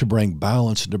to bring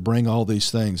balance and to bring all these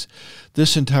things.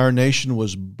 This entire nation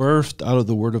was birthed out of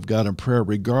the Word of God in prayer,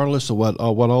 regardless of what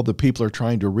all the people are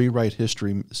trying to rewrite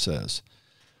history says.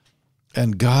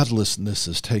 And godlessness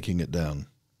is taking it down.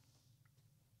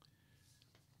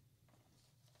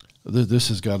 This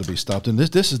has got to be stopped. And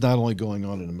this is not only going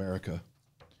on in America.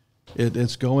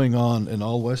 It's going on in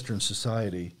all Western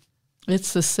society.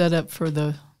 It's the setup for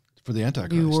the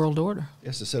Antichrist. New World Order.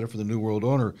 It's the setup for the New World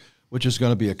Order, which is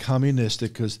going to be a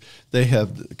communistic, because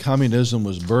communism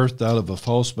was birthed out of a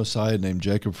false messiah named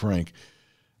Jacob Frank,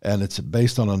 and it's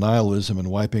based on nihilism and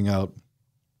wiping out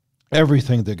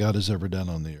everything that God has ever done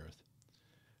on the earth.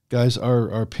 Guys,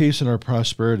 our peace and our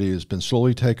prosperity has been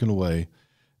slowly taken away,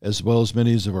 as well as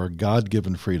many of our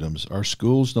God-given freedoms. Our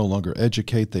schools no longer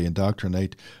educate, they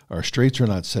indoctrinate. Our streets are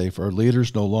not safe. Our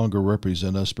leaders no longer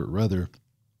represent us, but rather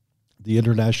the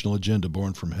international agenda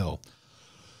born from hell.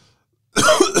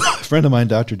 A friend of mine,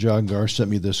 Dr. John Garr,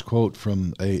 sent me this quote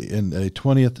from a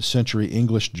 20th century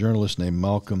English journalist named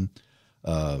Malcolm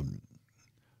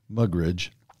Muggeridge,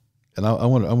 and I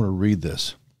want to read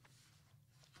this.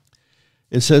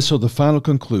 It says, so the final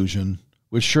conclusion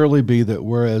would surely be that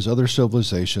whereas other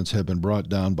civilizations have been brought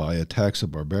down by attacks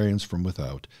of barbarians from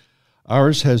without,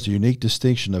 ours has the unique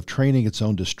distinction of training its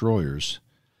own destroyers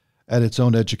at its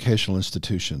own educational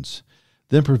institutions,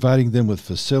 then providing them with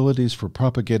facilities for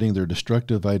propagating their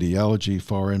destructive ideology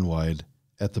far and wide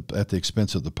at the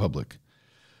expense of the public.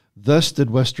 Thus did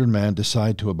Western man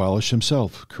decide to abolish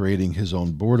himself, creating his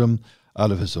own boredom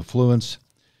out of his affluence,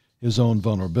 his own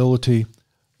vulnerability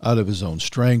out of his own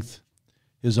strength,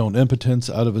 his own impotence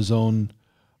out of his own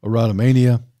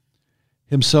erotomania,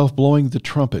 himself blowing the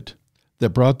trumpet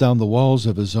that brought down the walls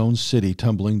of his own city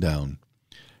tumbling down,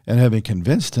 and having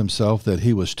convinced himself that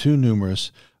he was too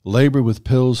numerous, labored with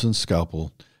pills and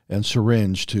scalpel and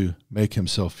syringe to make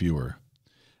himself fewer.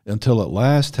 until at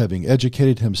last, having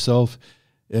educated himself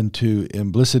into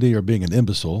imbecility, or being an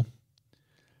imbecile,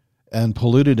 and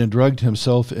polluted and drugged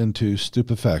himself into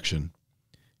stupefaction,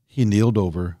 he kneeled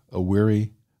over a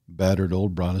weary, battered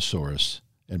old brontosaurus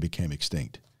and became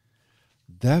extinct.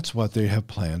 That's what they have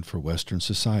planned for Western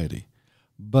society.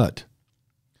 But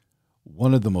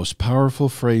one of the most powerful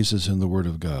phrases in the Word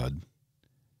of God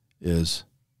is,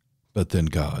 but then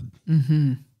God.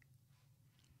 Mm-hmm.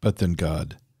 But then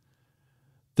God.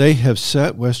 They have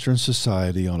set Western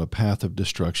society on a path of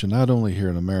destruction, not only here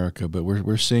in America, but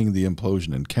we're seeing the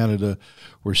implosion in Canada.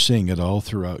 We're seeing it all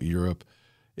throughout Europe.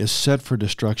 It's set for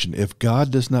destruction. If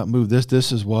God does not move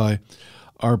this is why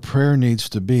our prayer needs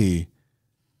to be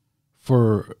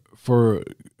for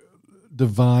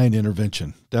divine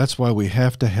intervention. That's why we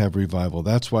have to have revival.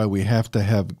 That's why we have to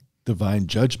have divine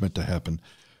judgment to happen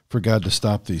for God to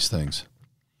stop these things.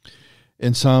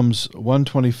 In Psalms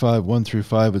 125, 1 through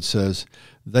 5, it says,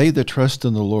 "They that trust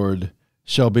in the Lord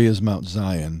shall be as Mount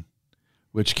Zion,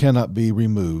 which cannot be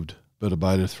removed, but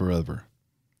abideth forever.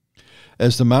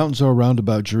 As the mountains are round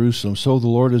about Jerusalem, so the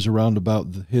Lord is around about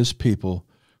his people,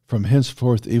 from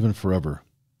henceforth even forever.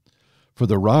 For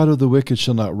the rod of the wicked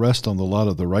shall not rest on the lot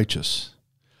of the righteous,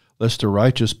 lest the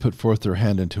righteous put forth their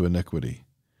hand into iniquity.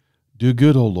 Do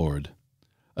good, O Lord,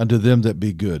 unto them that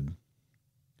be good,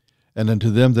 and unto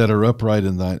them that are upright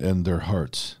in their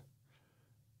hearts.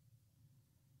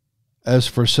 As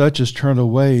for such as turn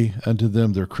away unto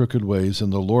them their crooked ways,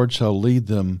 and the Lord shall lead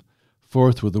them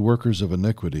forth with the workers of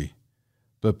iniquity,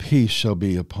 but peace shall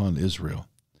be upon Israel."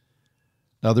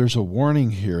 Now there's a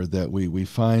warning here that we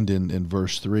find in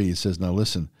verse 3. It says, now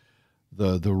listen,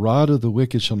 the rod of the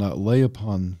wicked shall not lay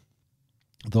upon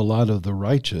the lot of the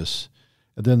righteous.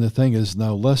 And then the thing is,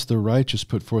 now lest the righteous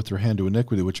put forth their hand to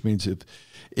iniquity, which means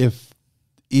if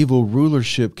evil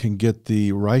rulership can get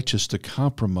the righteous to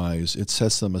compromise, it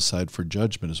sets them aside for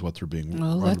judgment, is what they're being warned about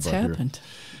here. Well, that's happened.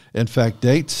 In fact,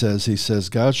 he says,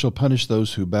 God shall punish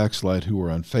those who backslide, who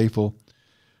are unfaithful,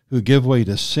 who give way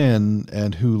to sin,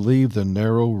 and who leave the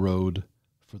narrow road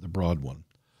for the broad one.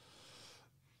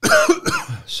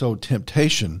 So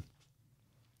temptation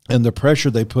and the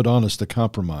pressure they put on us to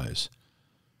compromise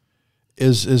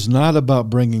is not about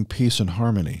bringing peace and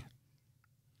harmony,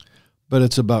 but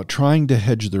it's about trying to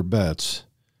hedge their bets.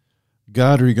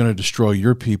 God, are you going to destroy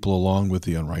your people along with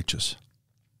the unrighteous?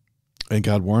 And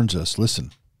God warns us,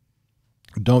 listen,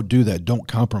 don't do that. Don't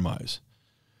compromise.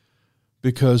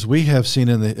 Because we have seen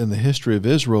in the history of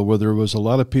Israel where there was a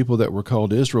lot of people that were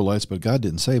called Israelites, but God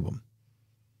didn't save them.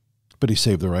 But he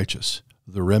saved the righteous,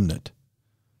 the remnant.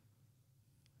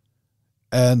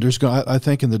 And I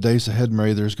think in the days ahead,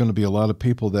 Mary, there's going to be a lot of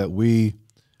people that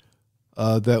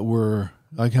that were,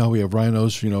 like how we have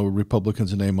rhinos,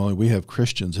 Republicans in name only, we have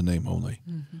Christians in name only,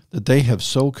 mm-hmm. that they have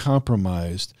so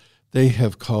compromised, they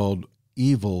have called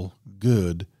evil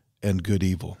good and good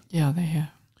evil. Yeah, they have.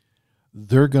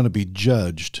 They're going to be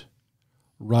judged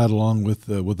right along with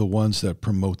the ones that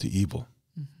promote the evil.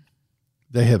 Mm-hmm.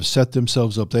 They have set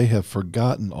themselves up. They have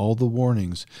forgotten all the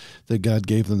warnings that God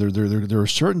gave them. There are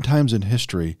certain times in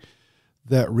history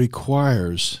that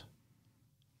requires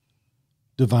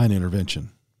divine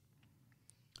intervention.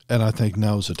 And I think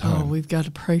now is the time. Oh, we've got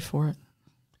to pray for it.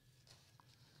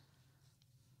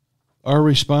 Our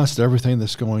response to everything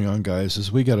that's going on, guys,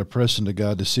 is we got to press into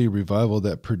God to see revival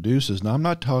that produces. Now, I'm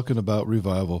not talking about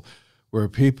revival where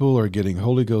people are getting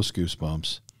Holy Ghost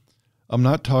goosebumps. I'm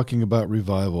not talking about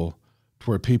revival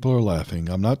to where people are laughing.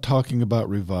 I'm not talking about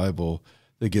revival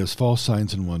that gives false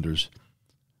signs and wonders.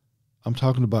 I'm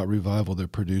talking about revival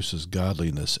that produces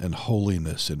godliness and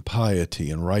holiness and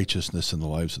piety and righteousness in the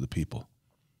lives of the people.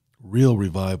 Real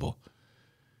revival.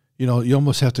 You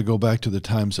almost have to go back to the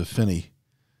times of Finney.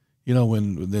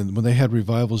 When they had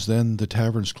revivals, then the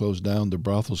taverns closed down, the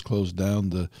brothels closed down,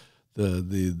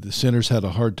 the sinners had a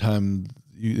hard time.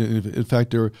 In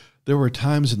fact, there were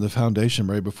times in the foundation,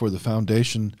 right before the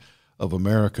foundation of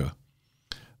America,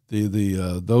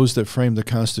 those that framed the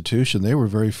Constitution, they were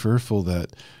very fearful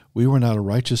that we were not a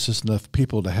righteous enough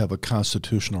people to have a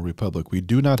constitutional republic. We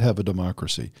do not have a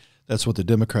democracy. That's what the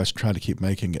Democrats try to keep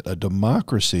making it. A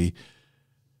democracy,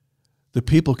 the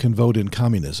people can vote in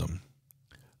communism.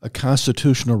 A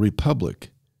constitutional republic,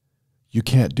 you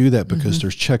can't do that because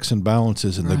there's checks and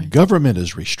balances, and the government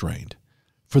is restrained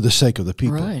for the sake of the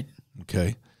people. Right.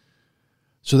 Okay?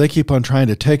 So they keep on trying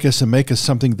to take us and make us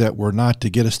something that we're not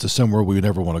to get us to somewhere we would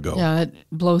never want to go. Yeah, it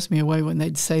blows me away when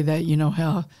they'd say that,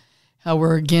 how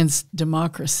we're against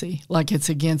democracy, like it's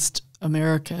against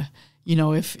America.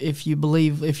 if you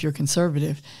believe, if you're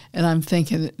conservative. And I'm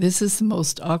thinking, this is the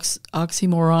most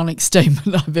oxymoronic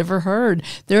statement I've ever heard.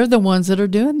 They're the ones that are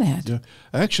doing that. Yeah.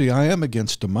 Actually, I am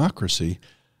against democracy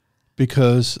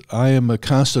because I am a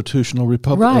constitutional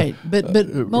Republican. Right, but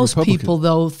most people,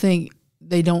 though, think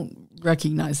they don't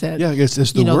recognize that. Yeah, it's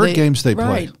the word games they play.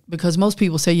 Right, because most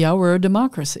people say, yeah, we're a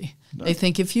democracy. No. They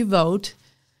think if you vote,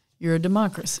 you're a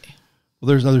democracy.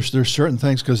 Well, there's certain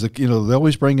things because they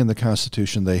always bring in the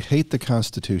Constitution. They hate the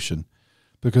Constitution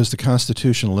because the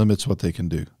Constitution limits what they can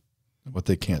do, what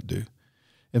they can't do.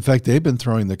 In fact, they've been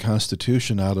throwing the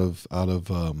Constitution out of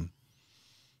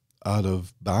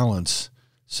balance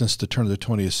since the turn of the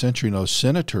 20th century.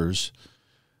 Senators,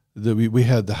 we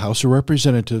had the House of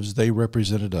Representatives. They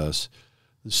represented us.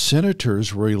 The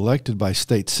senators were elected by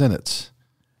state senates,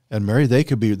 and Mary, they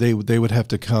would have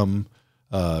to come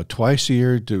twice a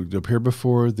year to appear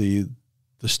before the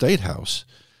State House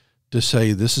to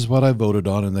say, this is what I voted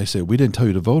on. And they say, we didn't tell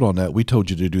you to vote on that. We told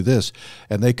you to do this.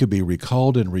 And they could be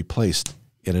recalled and replaced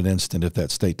in an instant if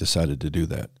that state decided to do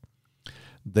that.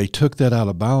 They took that out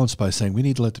of balance by saying, we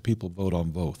need to let the people vote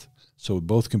on both. So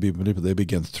both can be manipulated. They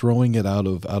began throwing it out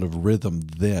of rhythm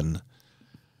then.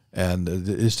 And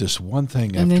it's just one thing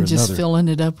after another. And then just filling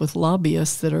it up with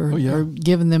lobbyists that are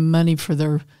giving them money for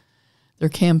their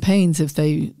campaigns if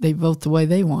they vote the way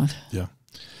they want. Yeah.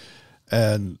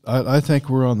 And I think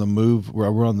we're on the move.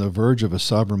 We're on the verge of a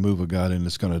sovereign move of God, and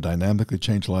it's going to dynamically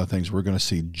change a lot of things. We're going to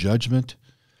see judgment.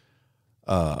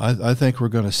 I think we're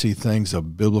going to see things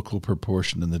of biblical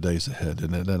proportion in the days ahead.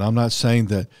 And I'm not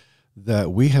saying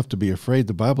that we have to be afraid.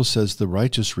 The Bible says the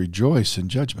righteous rejoice in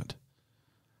judgment.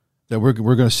 That we're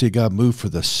going to see God move for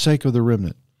the sake of the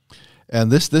remnant.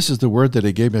 And this is the word that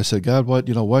He gave me. I said, God,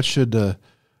 what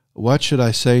should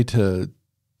I say to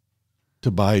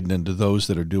Biden and to those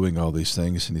that are doing all these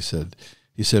things? And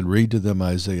he said, read to them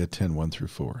Isaiah 10,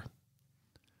 1-4.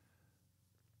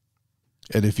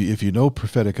 And if you know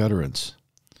prophetic utterance,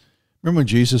 remember when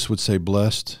Jesus would say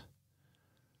blessed?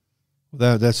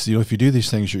 That's if you do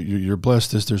these things, you're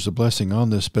blessed. There's a blessing on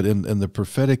this. But in the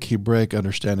prophetic Hebraic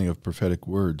understanding of prophetic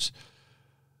words,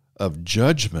 of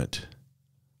judgment,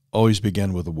 always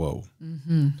began with a woe.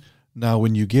 Mm-hmm. Now,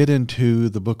 when you get into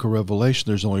the book of Revelation,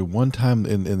 there's only one time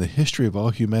in the history of all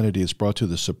humanity it's brought to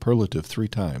the superlative 3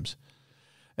 times.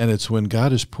 And it's when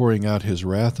God is pouring out His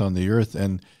wrath on the earth,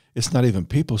 and it's not even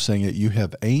people saying it. You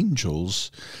have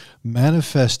angels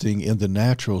manifesting in the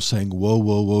natural saying, woe,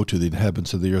 woe, woe to the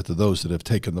inhabitants of the earth, of those that have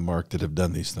taken the mark, that have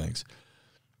done these things.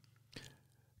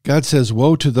 God says,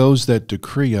 woe to those that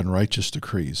decree unrighteous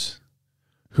decrees,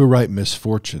 who write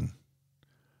misfortune,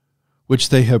 which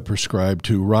they have prescribed,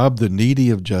 to rob the needy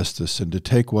of justice and to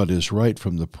take what is right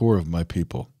from the poor of my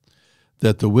people,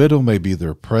 that the widow may be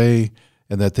their prey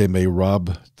and that they may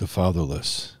rob the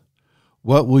fatherless.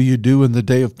 What will you do in the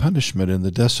day of punishment, in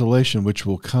the desolation which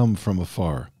will come from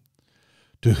afar?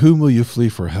 To whom will you flee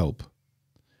for help?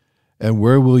 And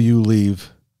where will you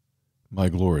leave my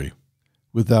glory?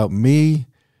 Without me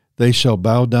they shall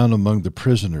bow down among the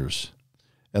prisoners,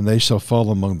 and they shall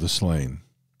fall among the slain.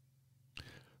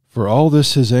 For all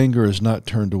this His anger is not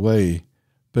turned away,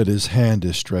 but His hand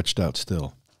is stretched out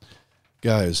still.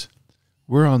 Guys,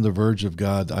 we're on the verge of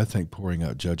God, I think, pouring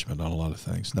out judgment on a lot of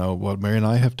things. Now, what Mary and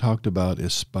I have talked about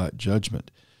is spot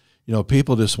judgment.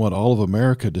 People just want all of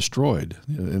America destroyed.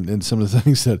 And some of the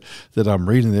things that I'm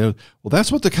reading, well,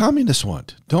 that's what the communists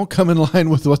want. Don't come in line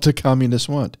with what the communists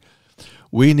want.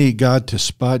 We need God to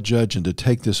spot judge and to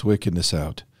take this wickedness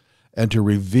out and to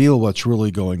reveal what's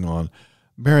really going on.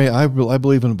 Mary, I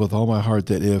believe in with all my heart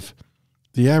that if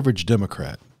the average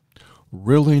Democrat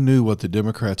really knew what the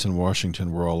Democrats in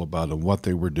Washington were all about and what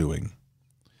they were doing,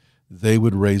 they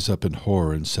would raise up in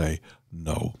horror and say,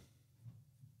 no.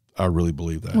 I really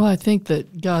believe that. Well, I think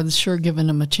that God's sure given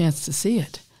them a chance to see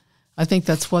it. I think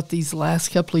that's what these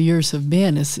last couple of years have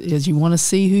been, is you want to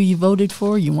see who you voted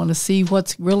for, you want to see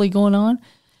what's really going on,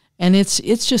 and it's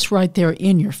just right there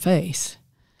in your face.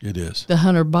 It is. The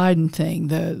Hunter Biden thing,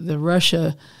 the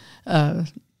Russia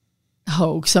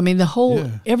hoax. I mean, the whole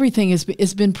everything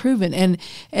has been proven, and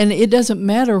it doesn't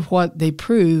matter what they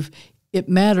prove. It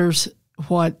matters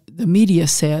what the media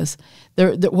says.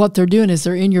 What they're doing is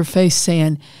they're in your face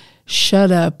saying,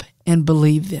 shut up and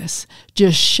believe this.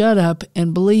 Just shut up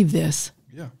and believe this.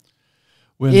 Yeah.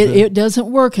 It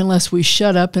doesn't work unless we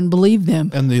shut up and believe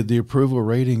them. And the approval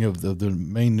rating of the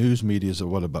main news media is at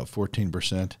about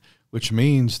 14%, which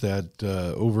means that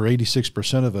over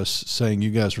 86% of us saying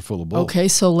you guys are full of bull. Okay,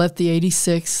 so let the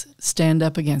 86 stand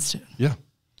up against it. Yeah.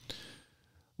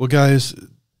 Well, guys,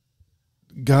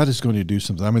 God is going to do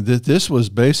something. I mean, this was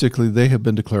basically, they have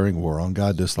been declaring war on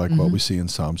God, just like what we see in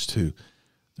Psalms 2.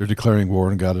 They're declaring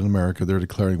war on God in America. They're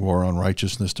declaring war on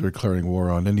righteousness. They're declaring war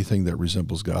on anything that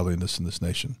resembles godliness in this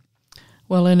nation.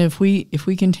 Well, and if we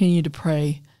continue to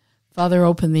pray, Father,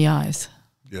 open the eyes.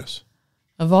 Yes.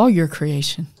 Of all your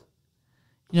creation.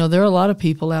 You know, there are a lot of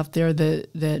people out there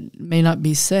that may not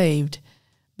be saved,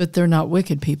 but they're not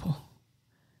wicked people.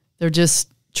 They're just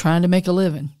trying to make a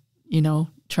living, you know,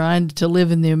 trying to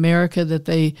live in the America that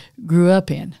they grew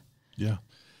up in. Yeah.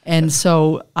 And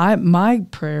so my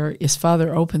prayer is,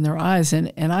 Father, open their eyes.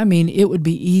 And I mean, it would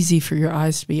be easy for your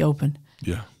eyes to be open.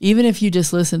 Yeah. Even if you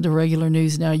just listen to regular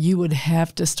news now, you would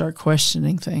have to start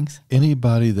questioning things.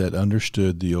 Anybody that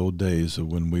understood the old days of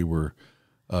when we were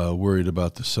worried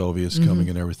about the Soviets coming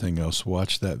and everything else,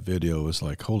 watch that video. It was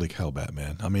like, holy cow,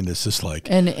 Batman. I mean, it's just like...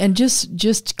 And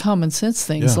just common sense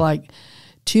things like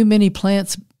too many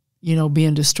plants, you know,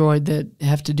 being destroyed that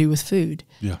have to do with food.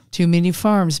 Yeah. Too many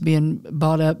farms being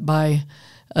bought up by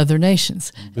other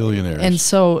nations. Billionaires. And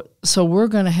so we're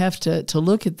going to have to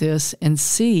look at this and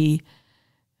see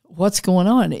what's going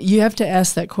on. You have to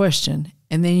ask that question,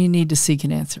 and then you need to seek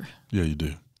an answer. Yeah, you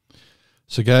do.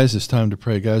 So, guys, it's time to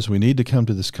pray. Guys, we need to come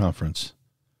to this conference,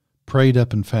 prayed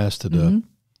up and fasted up,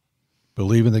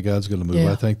 believing that God's going to move.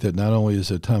 Yeah. I think that not only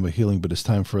is it a time of healing, but it's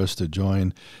time for us to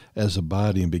join as a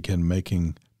body and begin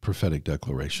making prophetic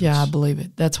declarations. Yeah, I believe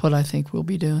it. That's what I think we'll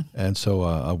be doing. And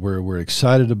so we're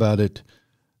excited about it.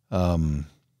 God's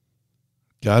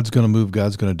going to move.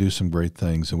 God's going to do some great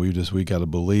things, and we got to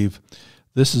believe.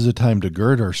 This is a time to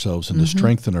gird ourselves and to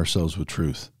strengthen ourselves with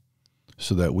truth,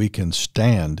 so that we can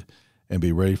stand and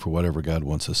be ready for whatever God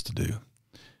wants us to do.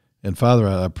 And Father,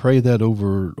 I pray that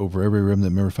over every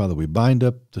remnant member, Father, we bind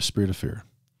up the spirit of fear.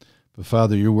 But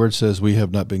Father, your word says we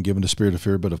have not been given the spirit of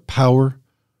fear, but of power.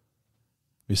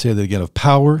 We say that again, of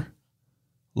power,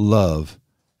 love,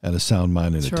 and a sound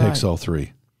mind, and it takes all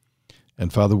three.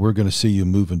 And Father, we're going to see you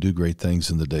move and do great things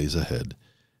in the days ahead.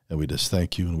 And we just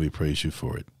thank you and we praise you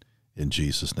for it. In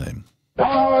Jesus' name.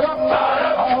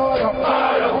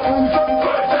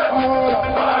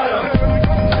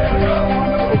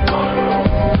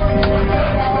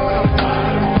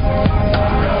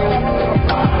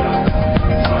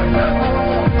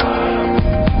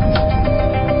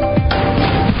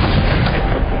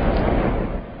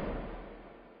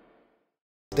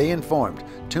 Stay informed.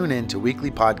 Tune in to weekly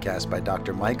podcasts by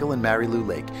Dr. Michael and Mary Lou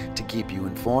Lake to keep you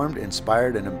informed,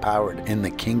 inspired, and empowered in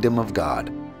the kingdom of God.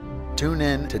 Tune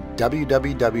in to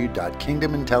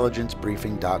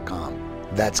www.kingdomintelligencebriefing.com.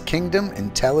 That's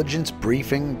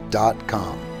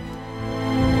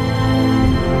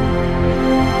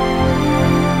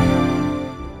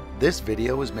kingdomintelligencebriefing.com. This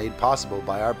video was made possible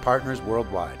by our partners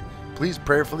worldwide. Please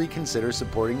prayerfully consider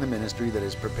supporting the ministry that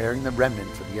is preparing the remnant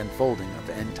for the unfolding of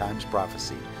end times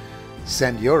prophecy.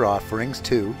 Send your offerings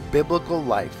to Biblical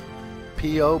Life,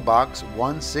 P.O. Box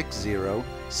 160,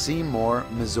 Seymour,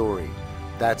 Missouri.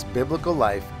 That's Biblical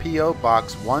Life, P.O.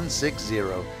 Box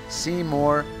 160,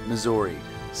 Seymour, Missouri,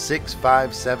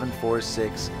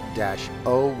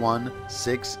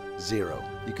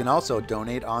 65746-0160. You can also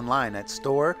donate online at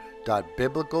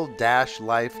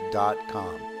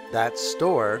store.biblical-life.com. That's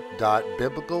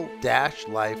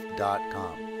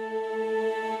store.biblical-life.com.